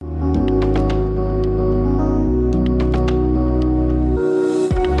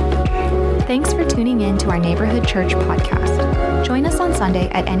into our Neighborhood Church podcast. Join us on Sunday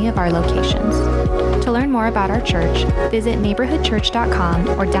at any of our locations. To learn more about our church, visit neighborhoodchurch.com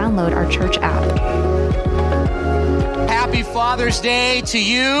or download our church app. Happy Father's Day to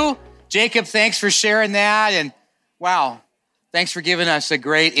you. Jacob, thanks for sharing that. And wow, thanks for giving us a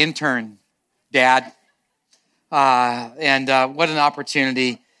great intern, Dad. And what an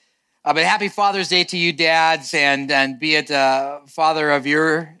opportunity. But happy Father's Day to you, dads, and be it the father of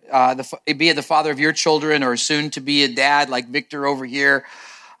your children, or soon to be a dad like Victor over here,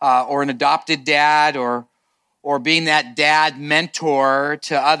 or an adopted dad, or being that dad mentor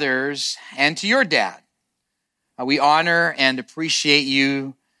to others and to your dad. We honor and appreciate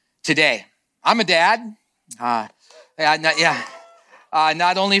you today. I'm a dad. Not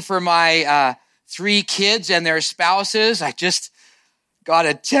only for my 3 kids and their spouses. I just got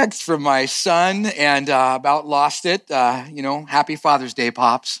a text from my son and about lost it. Happy Father's Day,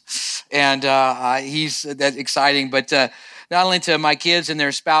 Pops. And he's that's exciting. But not only to my kids and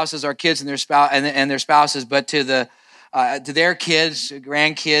their spouses, our kids and their spouses, but to their kids,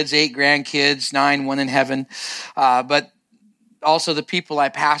 grandkids, 8 grandkids, 9, 1 in heaven. But also the people I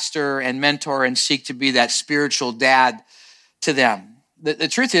pastor and mentor and seek to be that spiritual dad to them. The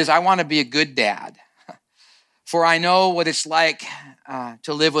truth is, I want to be a good dad, for I know what it's like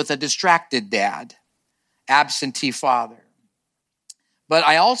to live with a distracted dad, absentee father. But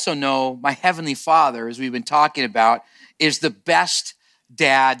I also know my Heavenly Father, as we've been talking about, is the best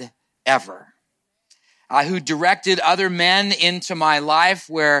dad ever, who directed other men into my life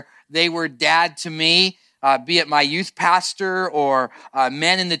where they were dad to me, be it my youth pastor or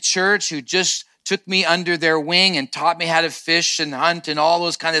men in the church who just took me under their wing and taught me how to fish and hunt and all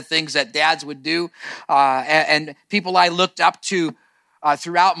those kind of things that dads would do, and people I looked up to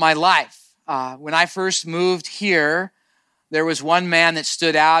throughout my life. When I first moved here, there was one man that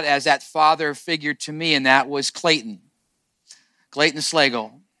stood out as that father figure to me, and that was Clayton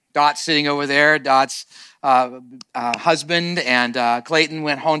Slagle. Dot's sitting over there, Dot's husband, and Clayton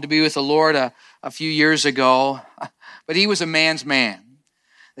went home to be with the Lord a few years ago, but he was a man's man.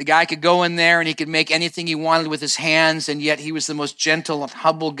 The guy could go in there and he could make anything he wanted with his hands, and yet he was the most gentle and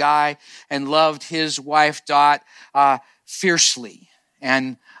humble guy and loved his wife, Dot, fiercely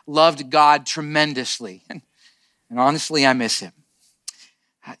and loved God tremendously. And honestly, I miss him.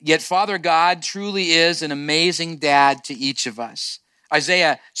 Yet Father God truly is an amazing dad to each of us.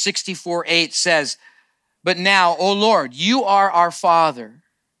 Isaiah 64:8 says, "But now, O Lord, you are our Father.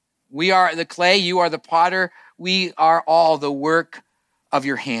 We are the clay, you are the potter. We are all the work of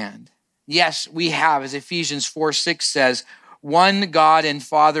your hand." Yes, we have, as Ephesians 4:6 says, one God and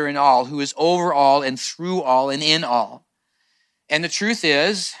Father in all, who is over all and through all and in all. And the truth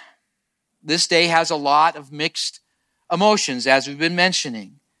is, this day has a lot of mixed emotions, as we've been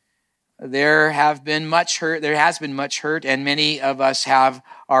mentioning. There has been much hurt, and many of us have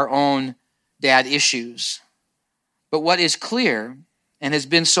our own dad issues. But what is clear and has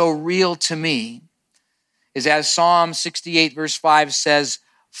been so real to me is, as Psalm 68 verse 5 says,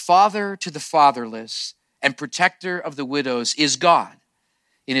 "Father to the fatherless and protector of the widows is God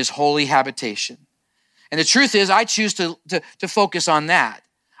in his holy habitation." And the truth is, I choose to focus on that.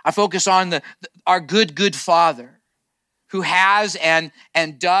 I focus on our good Father, who has and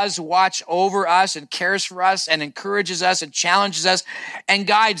does watch over us and cares for us and encourages us and challenges us and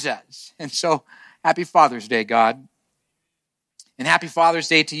guides us. And so, happy Father's Day, God. And happy Father's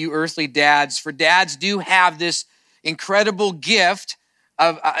Day to you earthly dads, for dads do have this incredible gift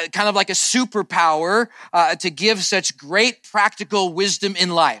of kind of like a superpower to give such great practical wisdom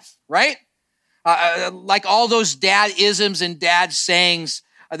in life, right? Like all those dad-isms and dad sayings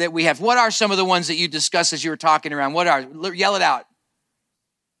that we have. What are some of the ones that you discussed as you were talking around? What are? Yell it out.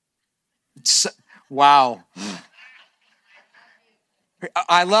 Wow.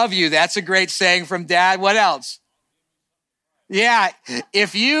 I love you. That's a great saying from Dad. What else? Yeah,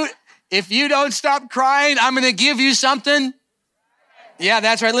 if you don't stop crying, I'm going to give you something. Yeah,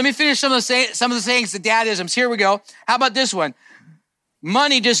 that's right. Let me finish some of the sayings, the dad-isms. Here we go. How about this one?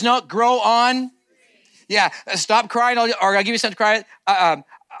 Money does not grow on. Yeah, stop crying, or I'll give you something to cry.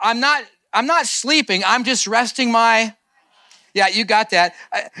 I'm not sleeping. I'm just resting my. Yeah, you got that.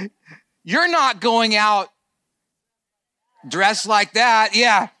 You're not going out dressed like that.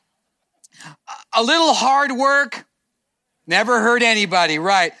 Yeah, a little hard work never hurt anybody,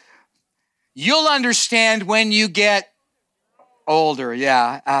 right? You'll understand when you get older.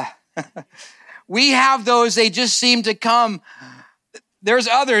 Yeah, we have those. They just seem to come. There's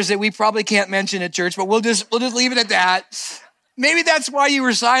others that we probably can't mention at church, but we'll just leave it at that. Maybe that's why you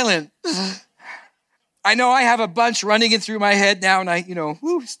were silent. I know I have a bunch running in through my head now, and I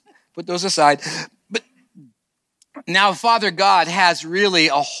put those aside. But Now, Father God has really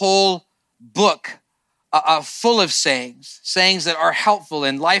a whole book full of sayings that are helpful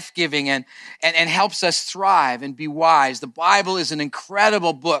and life-giving and helps us thrive and be wise. The Bible is an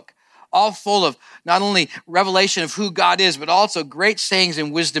incredible book, all full of not only revelation of who God is, but also great sayings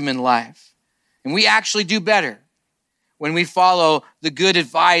and wisdom in life. And we actually do better when we follow the good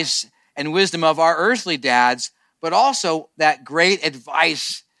advice and wisdom of our earthly dads, but also that great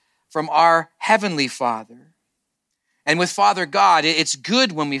advice from our heavenly Father. And with Father God, it's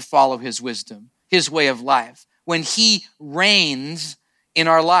good when we follow his wisdom, his way of life, when he reigns in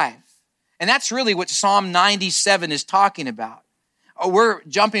our life. And that's really what Psalm 97 is talking about. We're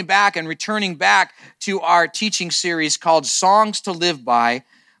jumping back and returning back to our teaching series called Songs to Live By,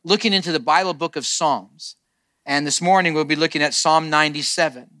 looking into the Bible book of Psalms. And this morning we'll be looking at Psalm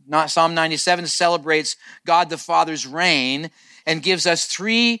 97. Psalm 97 celebrates God the Father's reign and gives us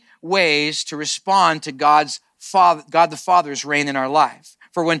three ways to respond to God the Father's reign in our life.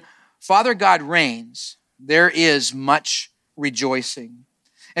 For when Father God reigns, there is much rejoicing.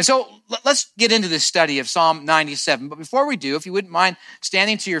 And so let's get into this study of Psalm 97. But before we do, if you wouldn't mind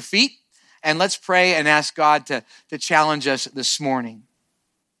standing to your feet, and let's pray and ask God to challenge us this morning.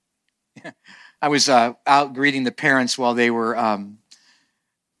 I was out greeting the parents while they were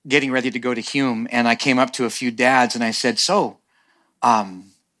getting ready to go to Hume, and I came up to a few dads and I said, so,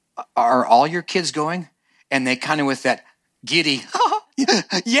 are all your kids going? And they kind of with that giddy,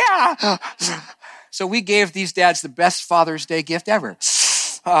 yeah. So we gave these dads the best Father's Day gift ever.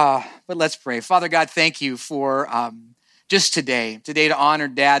 But let's pray. Father God, thank you for just today to honor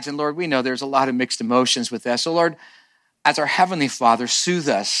dads. And Lord, we know there's a lot of mixed emotions with that. So Lord, as our Heavenly Father, soothe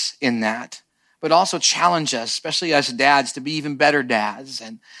us in that, but also challenge us, especially us dads, to be even better dads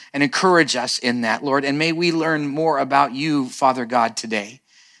and encourage us in that, Lord. And may we learn more about you, Father God, today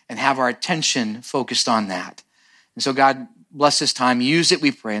and have our attention focused on that. And so God, bless this time. Use it,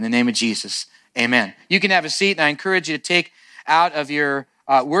 we pray, in the name of Jesus. Amen. You can have a seat, and I encourage you to take out of your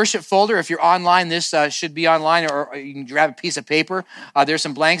worship folder. If you're online, this should be online, or you can grab a piece of paper. There's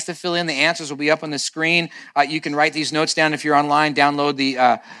some blanks to fill in. The answers will be up on the screen. You can write these notes down if you're online. Download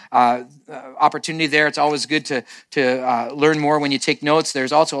the opportunity there. It's always good to learn more when you take notes.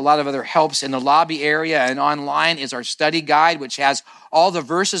 There's also a lot of other helps in the lobby area, and online is our study guide, which has all the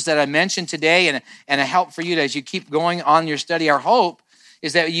verses that I mentioned today and a help for you as you keep going on your study. Our hope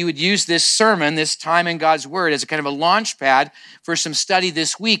is that you would use this sermon, this time in God's Word, as a kind of a launch pad for some study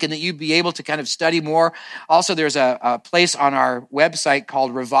this week, and that you'd be able to kind of study more. Also, there's a place on our website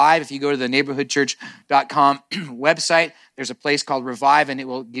called Revive. If you go to the neighborhoodchurch.com website, there's a place called Revive, and it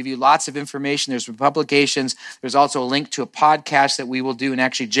will give you lots of information. There's publications. There's also a link to a podcast that we will do, and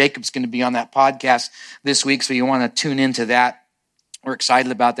actually Jacob's going to be on that podcast this week, so you want to tune into that. We're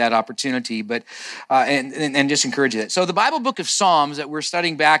excited about that opportunity, but and just encourage you that. So the Bible book of Psalms that we're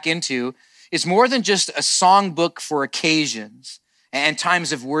studying back into is more than just a song book for occasions and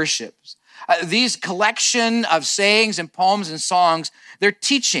times of worship. These collection of sayings and poems and songs, they're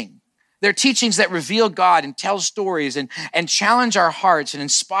teaching. They're teachings that reveal God and tell stories and challenge our hearts and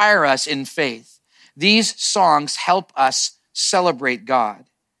inspire us in faith. These songs help us celebrate God.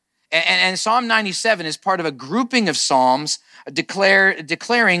 And Psalm 97 is part of a grouping of psalms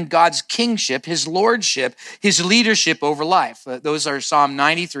declaring God's kingship, his lordship, his leadership over life. Those are Psalm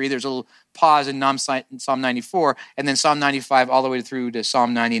 93. There's a little pause in Psalm 94, and then Psalm 95 all the way through to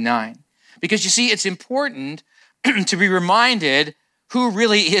Psalm 99. Because you see, it's important to be reminded who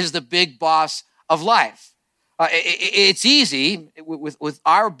really is the big boss of life. It's easy with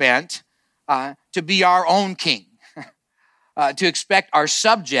our bent to be our own king, to expect our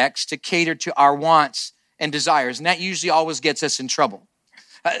subjects to cater to our wants and desires, and that usually always gets us in trouble.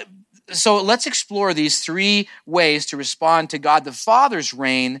 So let's explore these three ways to respond to God the Father's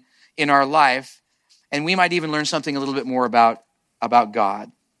reign in our life, and we might even learn something a little bit more about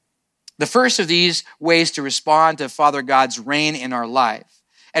God. The first of these ways to respond to Father God's reign in our life,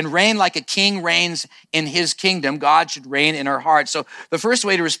 and reign like a king reigns in his kingdom, God should reign in our hearts. So the first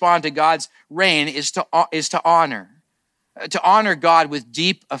way to respond to God's reign is to honor God with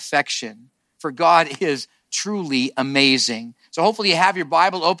deep affection. For God is truly amazing. So hopefully you have your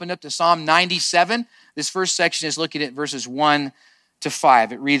Bible opened up to Psalm 97. This first section is looking at verses 1 to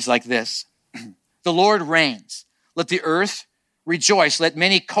 5. It reads like this. The Lord reigns. Let the earth rejoice. Let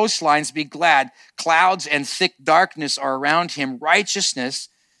many coastlines be glad. Clouds and thick darkness are around him. Righteousness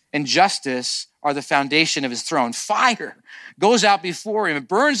and justice are the foundation of his throne. Fire goes out before him and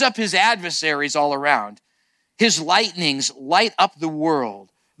burns up his adversaries all around. His lightnings light up the world.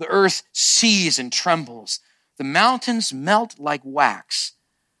 The earth sees and trembles. The mountains melt like wax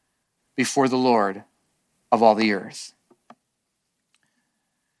before the Lord, of all the earth.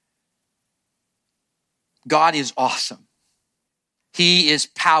 God is awesome. He is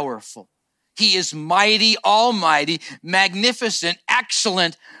powerful. He is mighty, almighty, magnificent,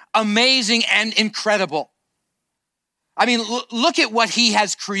 excellent, amazing, and incredible. I mean, look at what he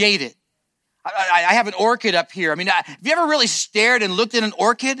has created. I have an orchid up here. I mean, have you ever really stared and looked at an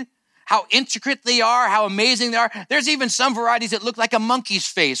orchid? How intricate they are, how amazing they are. There's even some varieties that look like a monkey's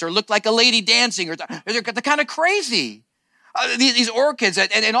face or look like a lady dancing, or they're kind of crazy. These orchids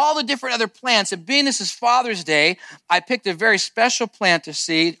and all the different other plants. And being this is Father's Day, I picked a very special plant to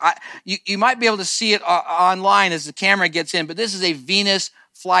see. You might be able to see it online as the camera gets in, but this is a Venus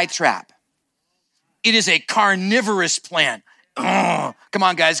flytrap. It is a carnivorous plant. Come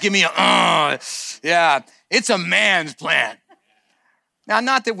on, guys, give me a yeah, it's a man's plant. Now,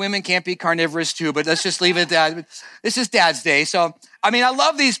 not that women can't be carnivorous too, but let's just leave it at that. This is Dad's Day. So, I mean, I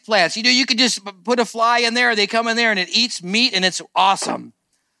love these plants. You know, you could just put a fly in there, they come in there and it eats meat and it's awesome.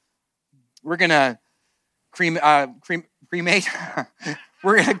 We're going to cremate.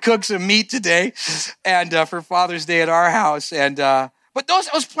 We're going to cook some meat today and for Father's Day at our house. And but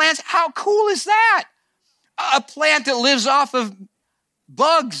those plants, how cool is that? A plant that lives off of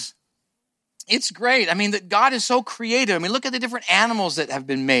bugs. It's great. I mean, that God is so creative. I mean, look at the different animals that have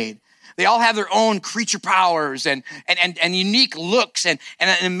been made. They all have their own creature powers and unique looks and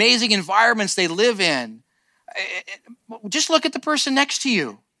amazing environments they live in. Just look at the person next to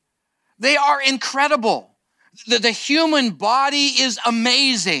you. They are incredible. The human body is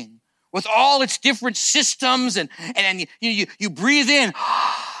amazing with all its different systems and you breathe in.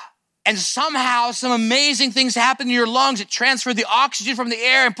 And somehow some amazing things happen in your lungs. It transfers the oxygen from the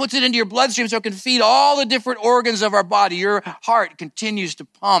air and puts it into your bloodstream so it can feed all the different organs of our body. Your heart continues to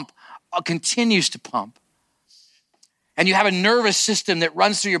pump. And you have a nervous system that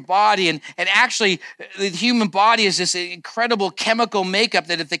runs through your body. And actually, the human body is this incredible chemical makeup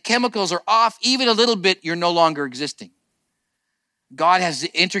that if the chemicals are off even a little bit, you're no longer existing. God has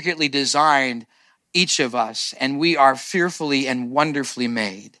intricately designed each of us, and we are fearfully and wonderfully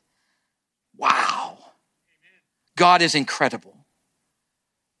made. Wow. God is incredible.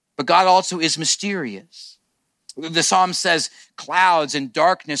 But God also is mysterious. The psalm says clouds and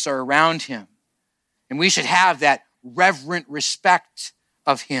darkness are around him. And we should have that reverent respect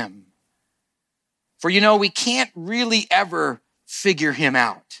of him. For you know, we can't really ever figure him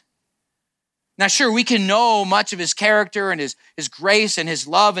out. Now, sure, we can know much of his character and his grace and his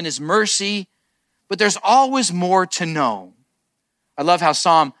love and his mercy, but there's always more to know. I love how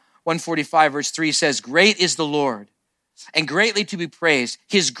Psalm 145 verse 3 says, great is the Lord and greatly to be praised.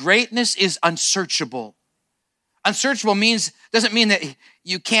 His greatness is unsearchable. Unsearchable doesn't mean that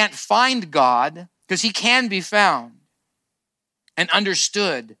you can't find God, because he can be found and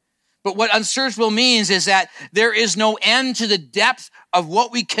understood. But what unsearchable means is that there is no end to the depth of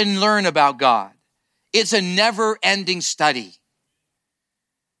what we can learn about God. It's a never-ending study.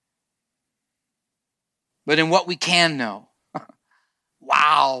 But in what we can know,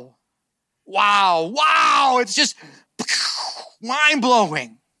 wow. It's just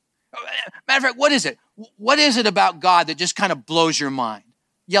mind-blowing. Matter of fact, what is it? What is it about God that just kind of blows your mind?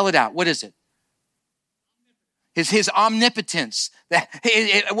 Yell it out. What is it? His omnipotence.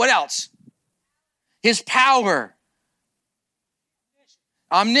 What else? His power.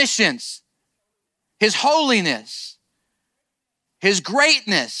 Omniscience. His holiness. His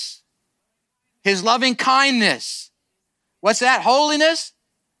greatness. His loving kindness. What's that? Holiness?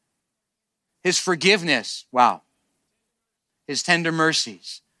 His forgiveness. Wow. His tender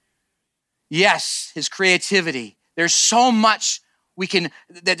mercies. Yes, his creativity. There's so much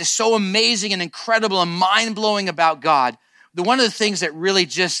that is so amazing and incredible and mind-blowing about God. One of the things that really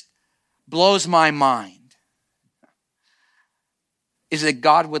just blows my mind is that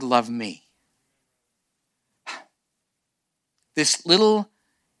God would love me. This little,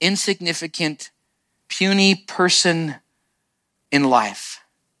 insignificant, puny person in life.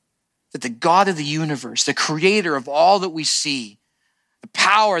 That the God of the universe, the creator of all that we see, the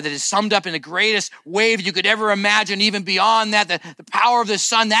power that is summed up in the greatest wave you could ever imagine, even beyond that, the power of the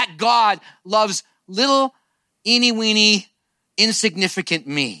sun, that God loves little, eeny-weeny, insignificant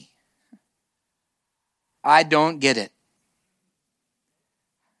me. I don't get it.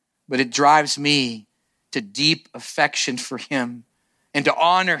 But it drives me to deep affection for him and to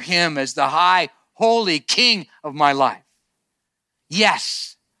honor him as the high, holy King of my life.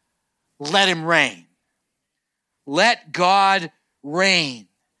 Yes, let him reign. Let God reign.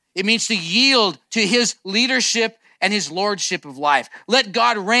 It means to yield to his leadership and his lordship of life. Let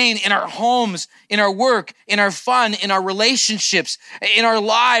God reign in our homes, in our work, in our fun, in our relationships, in our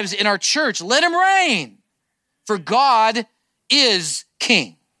lives, in our church. Let him reign. for God is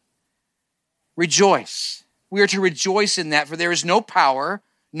king. Rejoice. We are to rejoice in that, for there is no power,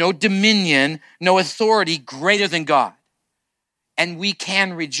 no dominion, no authority greater than God. And we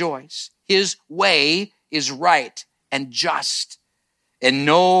can rejoice. His way is right and just, and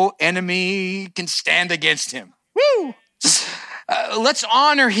no enemy can stand against him. Woo! Let's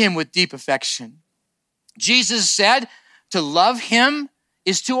honor him with deep affection. Jesus said to love him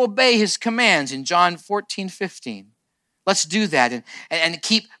is to obey his commands in John 14:15. Let's do that and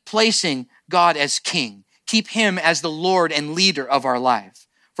keep placing God as king. Keep him as the Lord and leader of our life.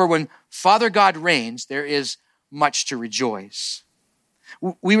 For when Father God reigns, there is much to rejoice.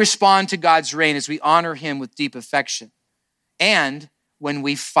 We respond to God's reign as we honor him with deep affection. And when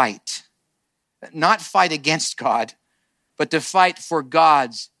we fight, not fight against God, but to fight for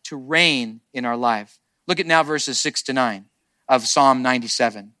God's to reign in our life. Look at now verses 6-9 of Psalm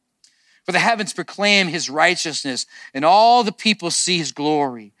 97. For the heavens proclaim his righteousness, and all the people see his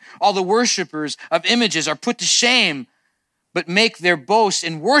glory. All the worshipers of images are put to shame, but make their boast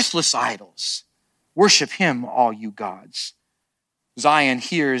in worthless idols. Worship him, all you gods. Zion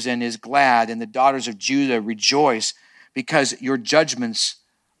hears and is glad, and the daughters of Judah rejoice because your judgments,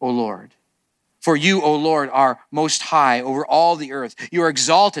 O Lord. For you, O Lord, are most high over all the earth. You are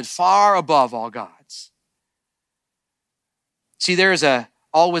exalted far above all gods. See, there is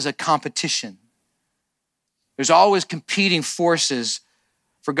always a competition. There's always competing forces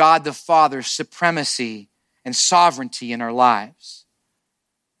for God the Father's supremacy and sovereignty in our lives.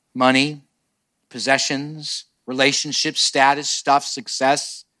 Money, possessions, relationships, status, stuff,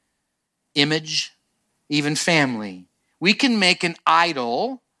 success, image, even family. We can make an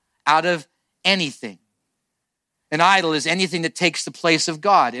idol out of anything. An idol is anything that takes the place of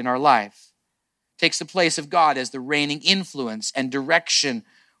God in our life. Takes the place of God as the reigning influence and direction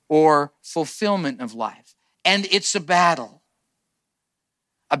or fulfillment of life. And it's a battle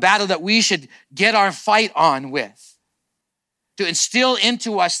that we should get our fight on with, to instill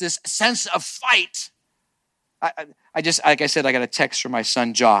into us this sense of fight. I just, like I said, I got a text from my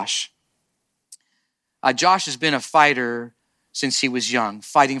son, Josh. Josh has been a fighter since he was young,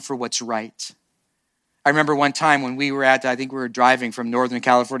 fighting for what's right. I remember one time when we were driving from Northern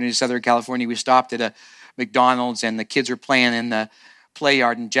California to Southern California. We stopped at a McDonald's and the kids were playing in the play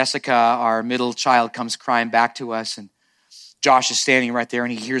yard. And Jessica, our middle child, comes crying back to us. And Josh is standing right there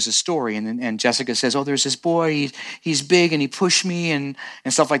and he hears a story. And Jessica says, oh, there's this boy. He's big and he pushed me and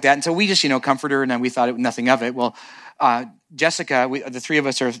stuff like that. And so we just, comfort her, and then we thought nothing of it. Well, Jessica, the three of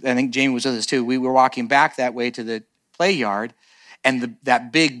us, I think Jamie was with us too. We were walking back that way to the play yard. And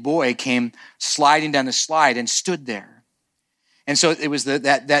that big boy came sliding down the slide and stood there. And so it was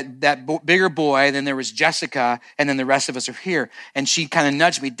that bigger boy, then there was Jessica, and then the rest of us are here. And she kind of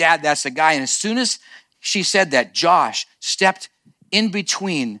nudged me, Dad, that's the guy. And as soon as she said that, Josh stepped in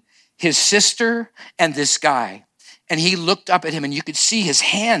between his sister and this guy. And he looked up at him, and you could see his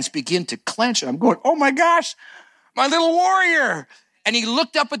hands begin to clench. And I'm going, oh my gosh, my little warrior. And he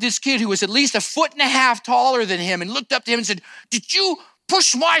looked up at this kid who was at least 1.5 feet taller than him and looked up to him and said, did you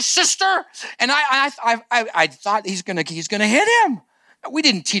push my sister? And I thought he's gonna hit him. We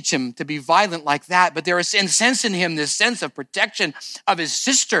didn't teach him to be violent like that, but there was a sense in him, this sense of protection of his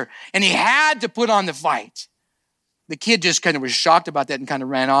sister, and he had to put on the fight. The kid just kind of was shocked about that and kind of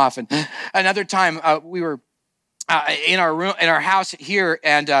ran off. And another time we were in our house here,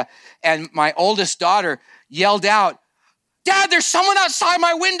 and my oldest daughter yelled out, Dad, there's someone outside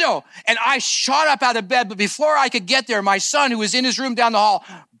my window. And I shot up out of bed, but before I could get there, my son, who was in his room down the hall,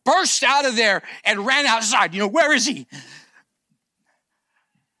 burst out of there and ran outside. Where is he?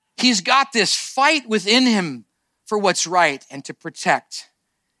 He's got this fight within him for what's right and to protect.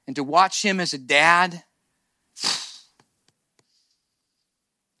 And to watch him as a dad,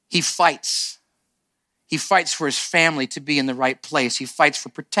 he fights. He fights for his family to be in the right place. He fights for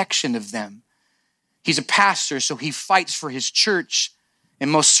protection of them. He's a pastor, so he fights for his church,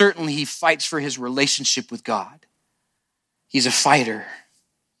 and most certainly he fights for his relationship with God. He's a fighter,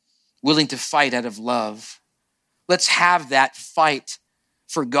 willing to fight out of love. Let's have that fight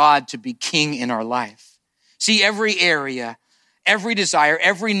for God to be king in our life. See, every area, every desire,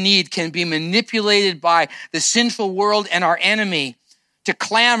 every need can be manipulated by the sinful world and our enemy to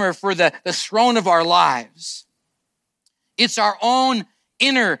clamor for the throne of our lives. It's our own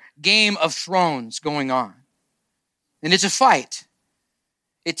inner game of thrones going on. And it's a fight.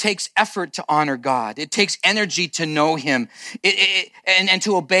 It takes effort to honor God. It takes energy to know him and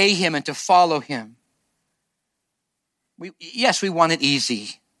to obey him and to follow him. We want it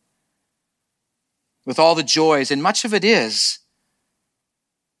easy with all the joys, and much of it is.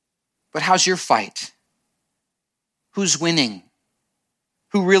 But how's your fight? who's winning,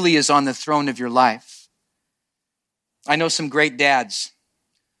 who really is on the throne of your life. I know some great dads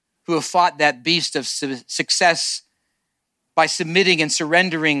who have fought that beast of success by submitting and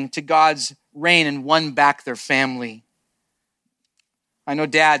surrendering to God's reign and won back their family. I know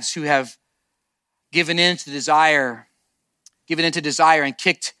dads who have given in to desire and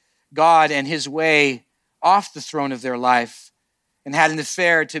kicked God and his way off the throne of their life and had an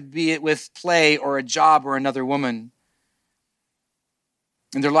affair, to be it with play or a job or another woman.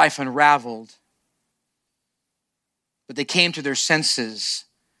 And their life unraveled. But they came to their senses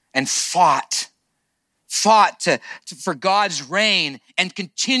and fought for God's reign and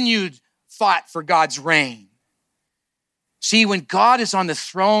fought for God's reign. See, when God is on the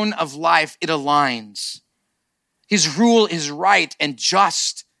throne of life, it aligns. His rule is right and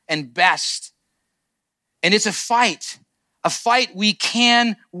just and best. And it's a fight we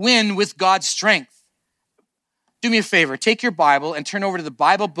can win with God's strength. Do me a favor, take your Bible and turn over to the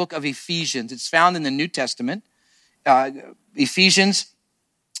Bible book of Ephesians. It's found in the New Testament. Ephesians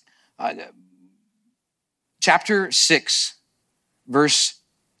chapter 6, verse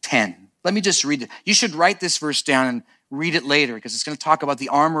 10. Let me just read it. You should write this verse down and read it later, because it's going to talk about the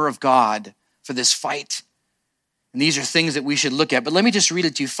armor of God for this fight. And these are things that we should look at. But let me just read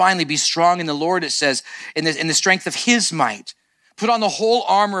it to you. Finally, be strong in the Lord, it says, in the strength of his might. Put on the whole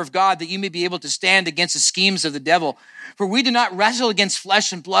armor of God, that you may be able to stand against the schemes of the devil. For we do not wrestle against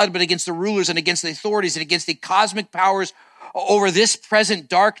flesh and blood, but against the rulers and against the authorities and against the cosmic powers over this present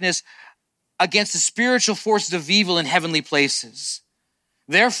darkness, against the spiritual forces of evil in heavenly places.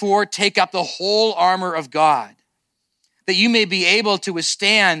 Therefore, take up the whole armor of God, that you may be able to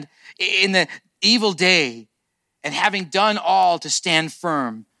withstand in the evil day, and having done all, to stand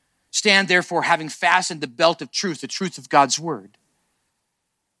firm. Stand therefore, having fastened the belt of truth, the truth of God's word.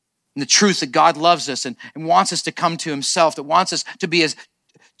 And the truth that God loves us and wants us to come to himself, that wants us to be, as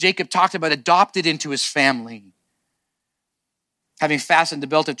Jacob talked about, adopted into his family. Having fastened the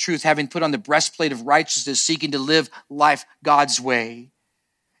belt of truth, having put on the breastplate of righteousness, seeking to live life God's way.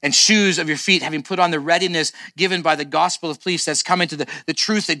 And shoes of your feet, having put on the readiness given by the gospel of peace, that's come into the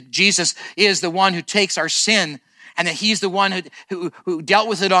truth that Jesus is the one who takes our sin, and that he's the one who dealt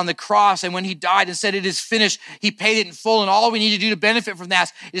with it on the cross. And when he died and said it is finished, he paid it in full. And all we need to do to benefit from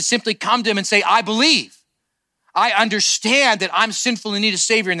that is simply come to him and say, I believe. I understand that I'm sinful and need a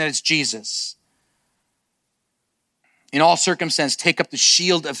Savior, and that it's Jesus. In all circumstances, take up the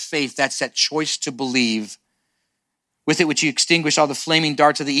shield of faith. That's that choice to believe. With it, which you extinguish all the flaming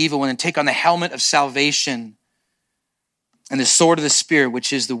darts of the evil one, and take on the helmet of salvation and the sword of the Spirit,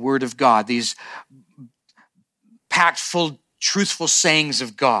 which is the word of God. These packed full, truthful sayings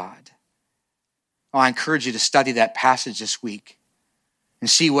of God. Oh, I encourage you to study that passage this week and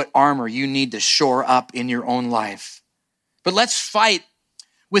see what armor you need to shore up in your own life. But let's fight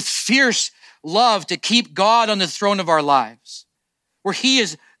with fierce love to keep God on the throne of our lives, where he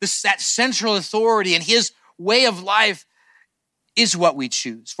is that central authority, and his way of life is what we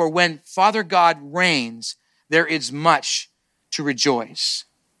choose. For when Father God reigns, there is much to rejoice.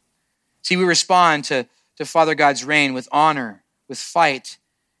 See, we respond to Father God's reign with honor, with fight,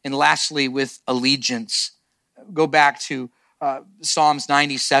 and lastly, with allegiance. Go back to Psalms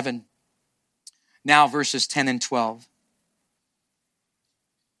 97, now verses 10 and 12.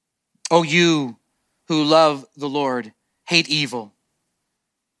 O you who love the Lord, hate evil.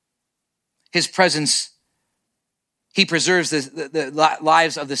 His presence, he preserves the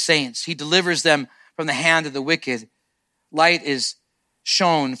lives of the saints. He delivers them from the hand of the wicked. Light is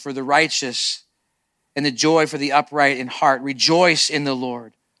shown for the righteous, and the joy for the upright in heart. Rejoice in the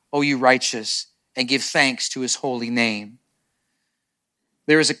Lord, O you righteous, and give thanks to his holy name.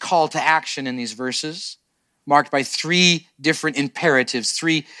 There is a call to action in these verses, marked by three different imperatives,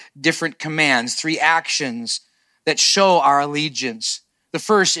 three different commands, three actions that show our allegiance. The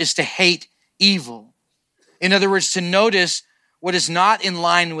first is to hate evil. In other words, to notice what is not in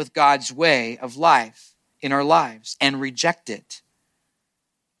line with God's way of life in our lives and reject it.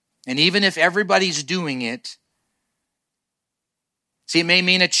 And even if everybody's doing it, see, it may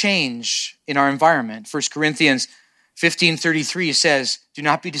mean a change in our environment. 1 Corinthians 15:33 says, do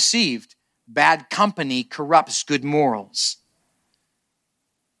not be deceived. Bad company corrupts good morals.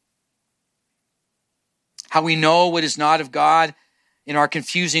 How we know what is not of God in our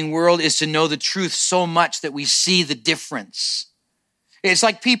confusing world is to know the truth so much that we see the difference. It's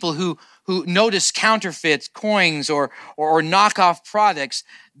like people who notice counterfeit coins or knockoff products.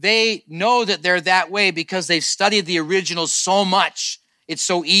 They know that they're that way because they've studied the original so much. It's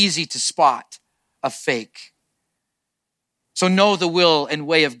so easy to spot a fake. So know the will and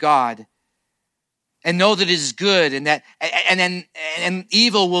way of God and know that it is good, and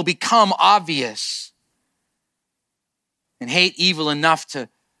evil will become obvious, and hate evil enough to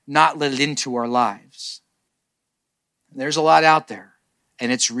not let it into our lives. There's a lot out there,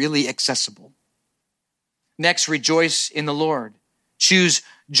 and it's really accessible. Next, rejoice in the Lord. Choose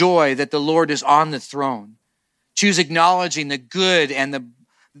joy that the Lord is on the throne. Choose acknowledging the good and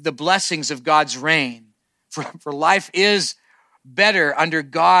the blessings of God's reign. For life is better under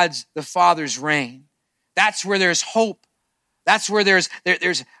God's, the Father's reign. That's where there's hope. That's where there's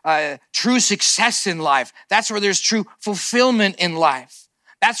true success in life. That's where there's true fulfillment in life.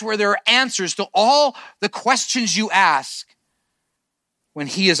 That's where there are answers to all the questions you ask when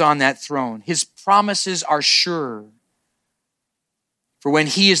he is on that throne. His promises are sure. For when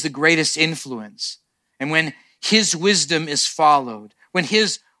he is the greatest influence, and when his wisdom is followed, when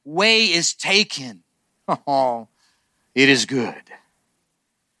his way is taken, oh, it is good.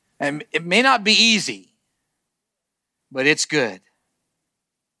 And it may not be easy, but it's good.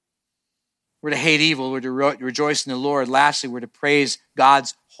 We're to hate evil. We're to rejoice in the Lord. Lastly, we're to praise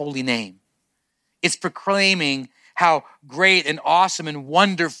God's holy name. It's proclaiming how great and awesome and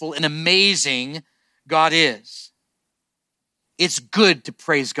wonderful and amazing God is. It's good to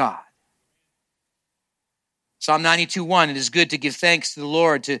praise God. Psalm 92:1, it is good to give thanks to the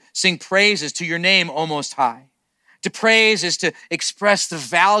Lord, to sing praises to your name, O Most High. To praise is to express the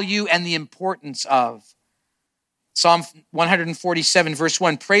value and the importance of. Psalm 147, verse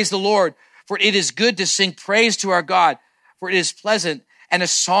 1, praise the Lord, for it is good to sing praise to our God, for it is pleasant, and a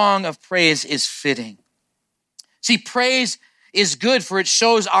song of praise is fitting. See, praise is good, for it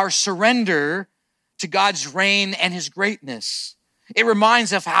shows our surrender to God's reign and his greatness. It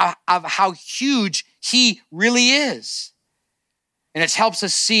reminds us of how huge he really is. And it helps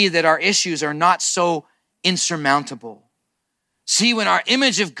us see that our issues are not so insurmountable. See, when our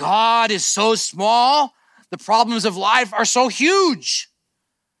image of God is so small, the problems of life are so huge.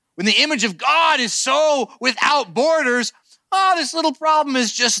 When the image of God is so without borders, this little problem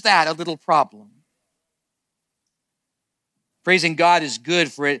is just that, a little problem. Praising God is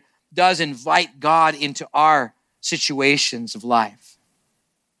good, for it does invite God into our situations of life.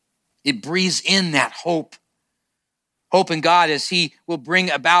 It breathes in that hope. Hope in God as he will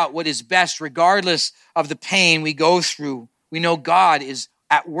bring about what is best regardless of the pain we go through. We know God is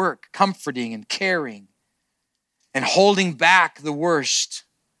at work, comforting and caring and holding back the worst,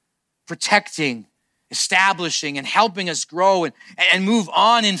 protecting, establishing, and helping us grow and move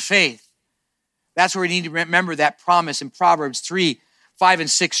on in faith. That's where we need to remember that promise in Proverbs 3, 5, and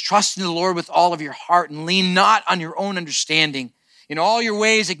 6. Trust in the Lord with all of your heart and lean not on your own understanding. In all your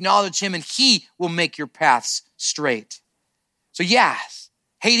ways acknowledge him, and he will make your paths straight. So yes,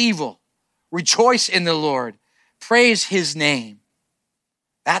 hate evil, rejoice in the Lord, praise his name.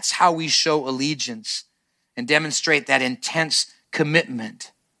 That's how we show allegiance and demonstrate that intense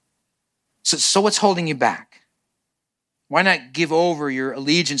commitment. So what's holding you back? Why not give over your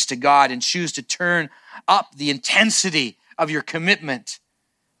allegiance to God and choose to turn up the intensity of your commitment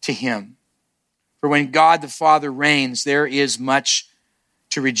to him? For when God the Father reigns, there is much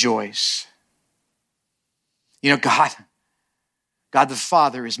to rejoice. You know, God the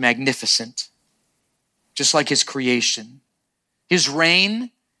Father is magnificent, just like his creation. His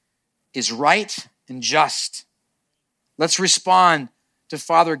reign is right and just. Let's respond to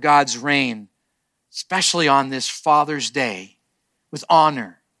Father God's reign, especially on this Father's Day, with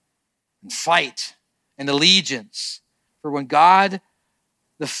honor and fight and allegiance. For when God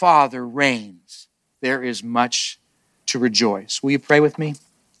the Father reigns, there is much to rejoice. Will you pray with me?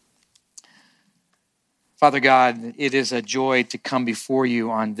 Father God, it is a joy to come before you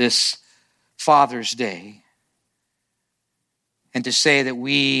on this Father's Day and to say that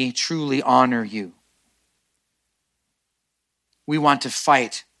we truly honor you. We want to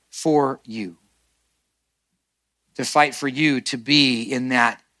fight for you, to fight for you to be in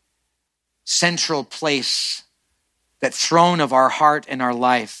that central place, that throne of our heart and our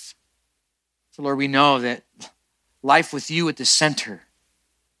life. For Lord, we know that life with you at the center,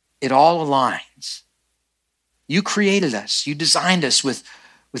 it all aligns. You created us. You designed us with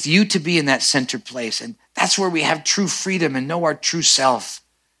you to be in that center place. And that's where we have true freedom and know our true self.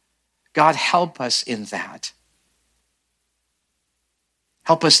 God, help us in that.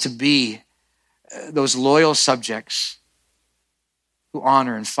 Help us to be those loyal subjects who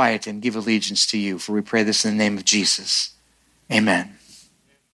honor and fight and give allegiance to you. For we pray this in the name of Jesus. Amen.